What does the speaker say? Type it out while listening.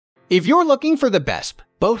If you're looking for the best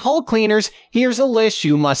boat hull cleaners, here's a list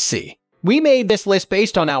you must see. We made this list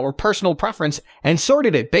based on our personal preference and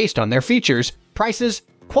sorted it based on their features, prices,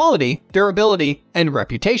 quality, durability, and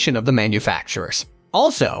reputation of the manufacturers.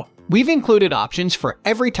 Also, we've included options for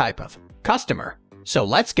every type of customer. So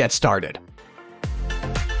let's get started.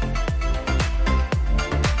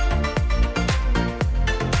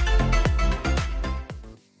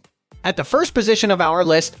 At the first position of our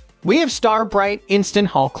list, we have Brite Instant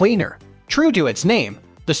Hull Cleaner. True to its name,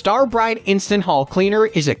 the Brite Instant Hull Cleaner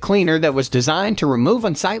is a cleaner that was designed to remove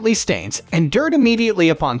unsightly stains and dirt immediately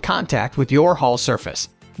upon contact with your hull surface.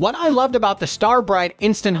 What I loved about the Brite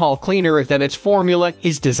Instant Hull Cleaner is that its formula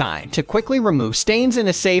is designed to quickly remove stains in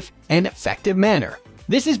a safe and effective manner.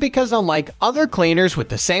 This is because unlike other cleaners with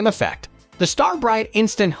the same effect, the Brite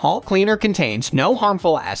Instant Hull Cleaner contains no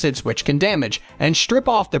harmful acids which can damage and strip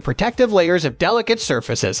off the protective layers of delicate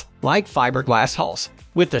surfaces like fiberglass hulls.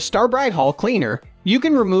 With the Brite Hull Cleaner, you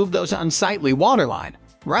can remove those unsightly waterline,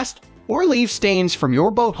 rust, or leave stains from your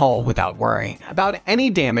boat hull without worrying about any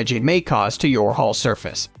damage it may cause to your hull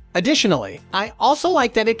surface. Additionally, I also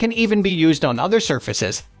like that it can even be used on other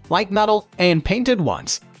surfaces, like metal and painted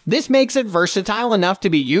ones. This makes it versatile enough to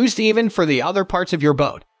be used even for the other parts of your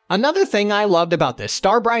boat. Another thing I loved about this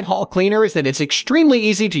Brite Hull Cleaner is that it's extremely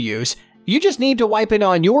easy to use. You just need to wipe it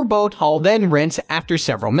on your boat hull, then rinse after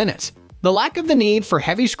several minutes. The lack of the need for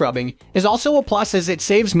heavy scrubbing is also a plus, as it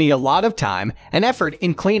saves me a lot of time and effort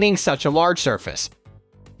in cleaning such a large surface.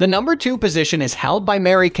 The number 2 position is held by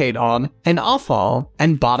MaryKate on and off hull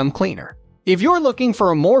and bottom cleaner. If you're looking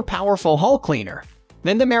for a more powerful hull cleaner,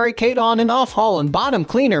 then the MaryKate on and off hull and bottom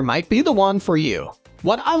cleaner might be the one for you.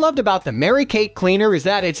 What I loved about the MaryKate cleaner is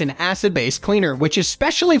that it's an acid-based cleaner which is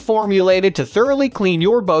specially formulated to thoroughly clean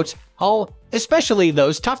your boat's hull, especially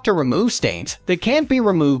those tough-to-remove stains that can't be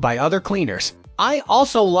removed by other cleaners. I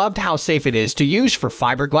also loved how safe it is to use for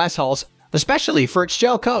fiberglass hulls, especially for its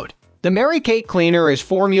gel coat. The MaryKate cleaner is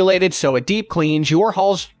formulated so it deep cleans your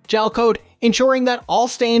hull's gel coat, ensuring that all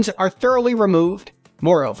stains are thoroughly removed.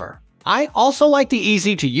 Moreover, I also like the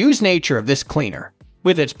easy-to-use nature of this cleaner.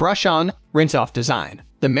 With its brush-on, rinse-off design,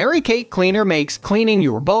 the MaryKate cleaner makes cleaning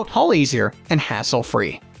your boat hull easier and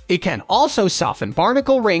hassle-free. It can also soften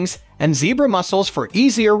barnacle rings and zebra mussels for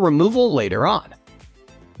easier removal later on.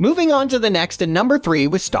 Moving on to the next, at number 3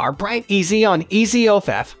 with Brite Easy on Easy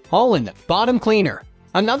OFF Hull and Bottom Cleaner.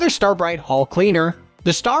 Another Brite Hull Cleaner,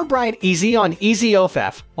 the Brite Easy on Easy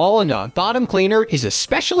OFF Hull and Bottom Cleaner is a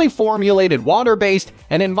specially formulated water-based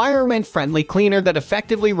and environment-friendly cleaner that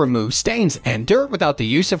effectively removes stains and dirt without the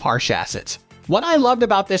use of harsh acids. What I loved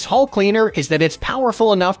about this hull cleaner is that it's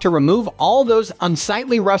powerful enough to remove all those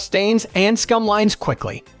unsightly rough stains and scum lines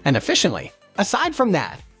quickly and efficiently. Aside from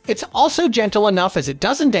that, it's also gentle enough as it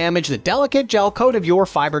doesn't damage the delicate gel coat of your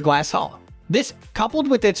fiberglass hull. This, coupled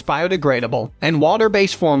with its biodegradable and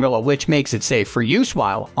water-based formula which makes it safe for use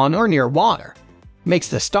while on or near water, makes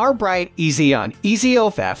the Brite Easy on Easy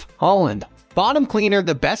OFF Hull and Bottom Cleaner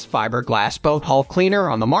the best fiberglass boat hull cleaner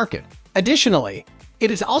on the market. Additionally,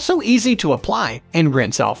 it is also easy to apply and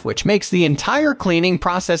rinse off, which makes the entire cleaning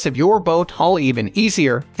process of your boat hull even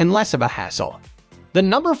easier and less of a hassle. The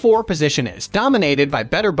number 4 position is dominated by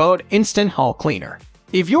Better Boat Instant Hull Cleaner.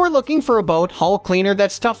 If you're looking for a boat hull cleaner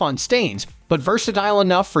that's tough on stains, but versatile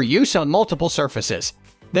enough for use on multiple surfaces,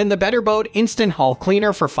 then the Better Boat Instant Hull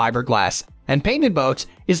Cleaner for fiberglass and painted boats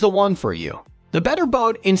is the one for you. The Better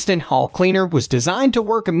Boat Instant Hull Cleaner was designed to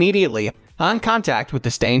work immediately on contact with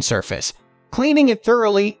the stained surface, cleaning it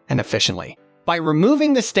thoroughly and efficiently. By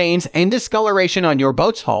removing the stains and discoloration on your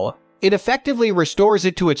boat's hull, it effectively restores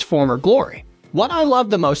it to its former glory. What I love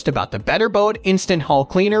the most about the Better Boat Instant Hull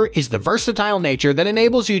Cleaner is the versatile nature that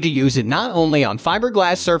enables you to use it not only on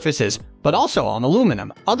fiberglass surfaces, but also on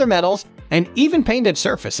aluminum, other metals, and even painted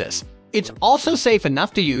surfaces. It's also safe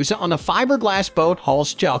enough to use on a fiberglass boat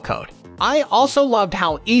hull's gel coat. I also loved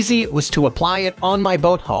how easy it was to apply it on my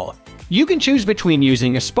boat hull. You can choose between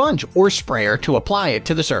using a sponge or sprayer to apply it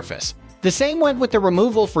to the surface. The same went with the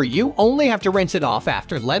removal, for you only have to rinse it off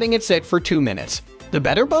after letting it sit for 2 minutes. The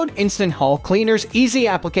Better Boat Instant Hull Cleaner's easy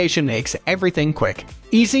application makes everything quick,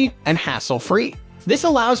 easy, and hassle-free. This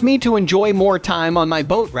allows me to enjoy more time on my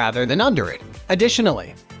boat rather than under it.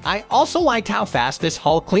 Additionally, I also liked how fast this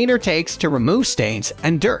hull cleaner takes to remove stains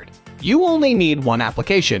and dirt. You only need one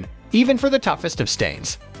application, even for the toughest of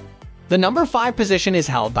stains. The number 5 position is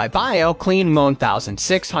held by Bio-Kleen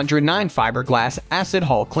 1609 Fiberglass Acid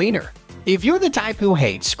Hull Cleaner. If you're the type who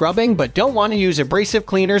hates scrubbing but don't want to use abrasive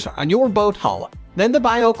cleaners on your boat hull, then the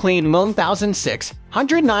Bio-Kleen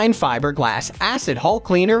 1609 Fiberglass Acid Hull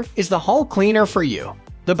Cleaner is the hull cleaner for you.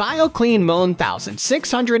 The The Bio-Kleen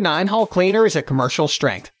 1609 hull cleaner is a commercial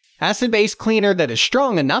strength, acid-based cleaner that is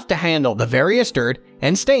strong enough to handle the various dirt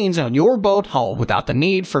and stains on your boat hull without the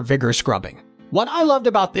need for vigorous scrubbing. What I loved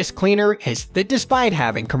about this cleaner is that despite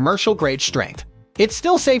having commercial-grade strength, it's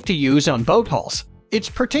still safe to use on boat hulls. It's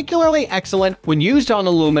particularly excellent when used on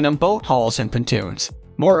aluminum boat hulls and pontoons.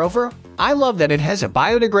 Moreover, I love that it has a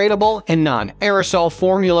biodegradable and non-aerosol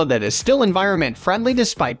formula that is still environment-friendly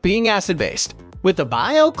despite being acid-based. With the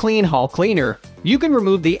Bio-Kleen hull cleaner, you can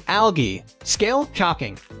remove the algae, scale,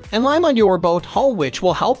 chalking, and lime on your boat hull, which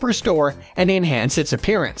will help restore and enhance its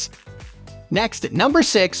appearance. Next, at number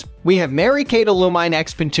 6, we have MaryKate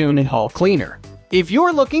Aluminex Pontoon and Hull Cleaner. If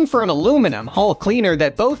you're looking for an aluminum hull cleaner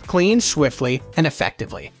that both cleans swiftly and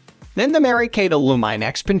effectively, then the MaryKate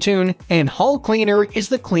Aluminex Pontoon and Hull Cleaner is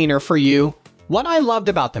the cleaner for you. What I loved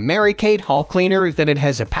about the MaryKate Hull Cleaner is that it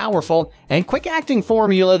has a powerful and quick-acting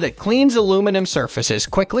formula that cleans aluminum surfaces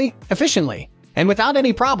quickly, efficiently, and without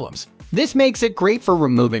any problems. This makes it great for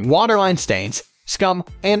removing waterline stains, scum,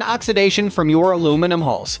 and oxidation from your aluminum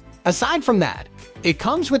hulls. Aside from that, it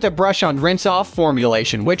comes with a brush-on rinse-off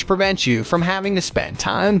formulation which prevents you from having to spend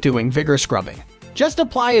time doing vigorous scrubbing. Just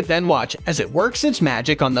apply it, then watch as it works its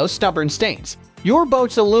magic on those stubborn stains. Your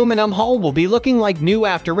boat's aluminum hull will be looking like new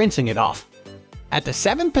after rinsing it off. At the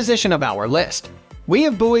 7th position of our list, we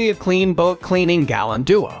have BOOYAH Boat Cleaning Gallon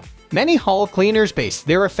Duo. Many hull cleaners base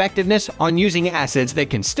their effectiveness on using acids that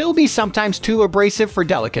can still be sometimes too abrasive for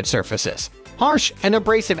delicate surfaces. Harsh and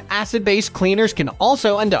abrasive acid-based cleaners can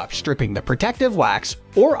also end up stripping the protective wax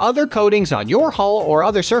or other coatings on your hull or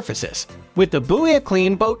other surfaces. With the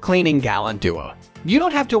BOOYAH Boat Cleaning Gallon Duo, you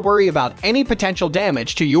don't have to worry about any potential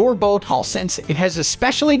damage to your boat hull since it has a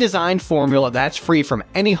specially designed formula that's free from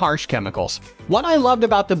any harsh chemicals. What I loved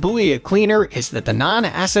about the BOOYAH cleaner is that the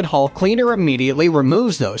non-acid hull cleaner immediately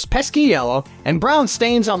removes those pesky yellow and brown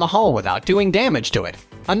stains on the hull without doing damage to it.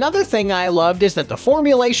 Another thing I loved is that the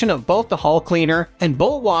formulation of both the hull cleaner and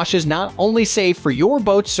boat wash is not only safe for your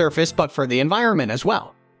boat's surface but for the environment as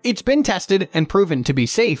well. It's been tested and proven to be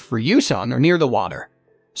safe for use on or near the water,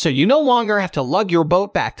 so you no longer have to lug your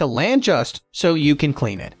boat back to land just so you can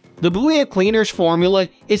clean it. The BOOYAH cleaner's formula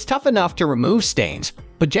is tough enough to remove stains,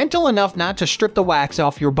 but gentle enough not to strip the wax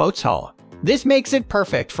off your boat's hull. This makes it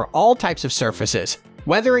perfect for all types of surfaces,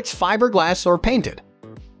 whether it's fiberglass or painted.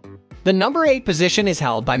 The number 8 position is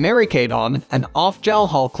held by MaryKate On and Off Gel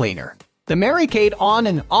Hull Cleaner. The MaryKate On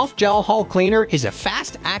and Off Gel Hull Cleaner is a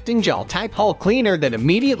fast-acting gel-type hull cleaner that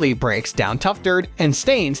immediately breaks down tough dirt and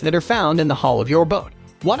stains that are found in the hull of your boat.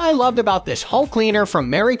 What I loved about this hull cleaner from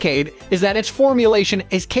MaryKate is that its formulation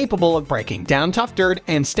is capable of breaking down tough dirt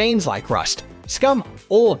and stains like rust, scum,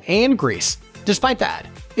 oil, and grease. Despite that,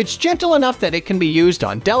 it's gentle enough that it can be used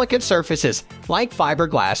on delicate surfaces like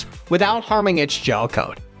fiberglass without harming its gel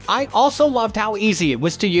coat. I also loved how easy it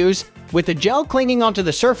was to use, with the gel clinging onto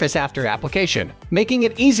the surface after application, making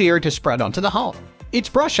it easier to spread onto the hull. Its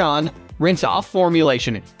brush-on, rinse-off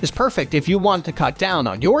formulation is perfect if you want to cut down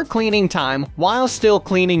on your cleaning time while still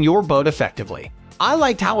cleaning your boat effectively. I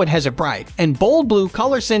liked how it has a bright and bold blue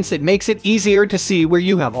color since it makes it easier to see where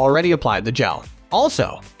you have already applied the gel.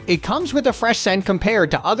 Also, it comes with a fresh scent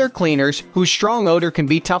compared to other cleaners whose strong odor can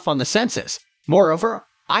be tough on the senses. Moreover,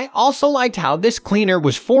 I also liked how this cleaner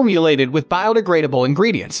was formulated with biodegradable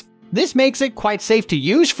ingredients. This makes it quite safe to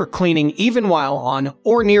use for cleaning even while on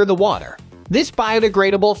or near the water. This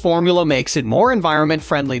biodegradable formula makes it more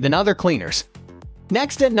environment-friendly than other cleaners.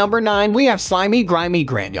 Next at number 9, we have Slimy Grimy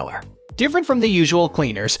Granular. Different from the usual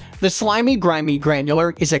cleaners, the Slimy Grimy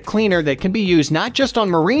Granular is a cleaner that can be used not just on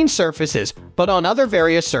marine surfaces, but on other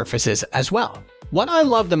various surfaces as well. What I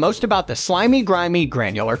love the most about the Slimy Grimy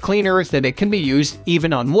Granular cleaner is that it can be used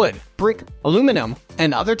even on wood, brick, aluminum,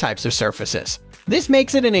 and other types of surfaces. This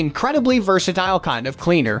makes it an incredibly versatile kind of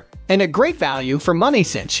cleaner and a great value for money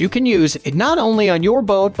since you can use it not only on your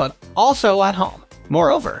boat but also at home.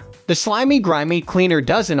 Moreover, the Slimy Grimy cleaner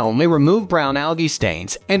doesn't only remove brown algae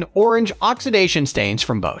stains and orange oxidation stains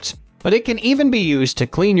from boats, but it can even be used to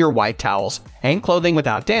clean your white towels and clothing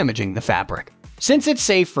without damaging the fabric. Since it's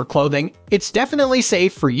safe for clothing, it's definitely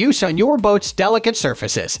safe for use on your boat's delicate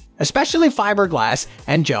surfaces, especially fiberglass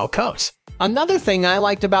and gel coats. Another thing I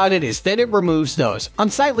liked about it is that it removes those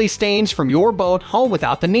unsightly stains from your boat hull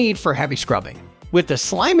without the need for heavy scrubbing. With the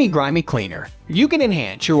Slimy Grimy cleaner, you can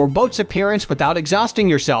enhance your boat's appearance without exhausting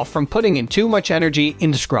yourself from putting in too much energy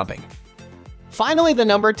into scrubbing. Finally, the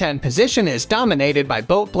number 10 position is dominated by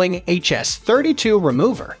Bling HS32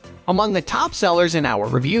 Remover. Among the top sellers in our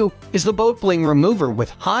review is the Bling Remover with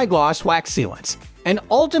high gloss wax sealants, an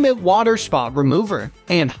ultimate water spot remover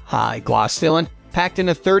and high gloss sealant. packed in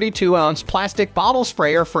a 32-ounce plastic bottle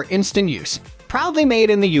sprayer for instant use. Proudly made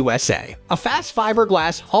in the USA, a fast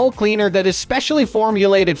fiberglass hull cleaner that is specially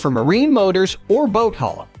formulated for marine motors or boat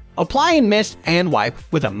hull. Apply in mist and wipe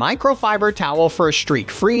with a microfiber towel for a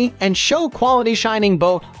streak-free and show-quality shining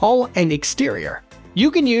boat hull and exterior. You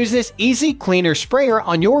can use this easy cleaner sprayer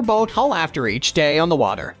on your boat hull after each day on the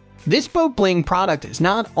water. This boat Bling product is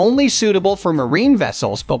not only suitable for marine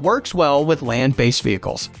vessels but works well with land-based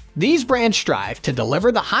vehicles. These brands strive to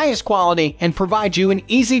deliver the highest quality and provide you an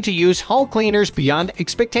easy-to-use hull cleaners beyond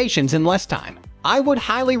expectations in less time. I would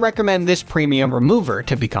highly recommend this premium remover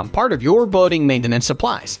to become part of your boating maintenance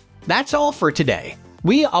supplies. That's all for today.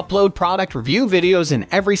 We upload product review videos in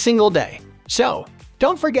every single day, so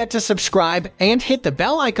don't forget to subscribe and hit the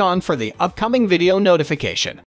bell icon for the upcoming video notification.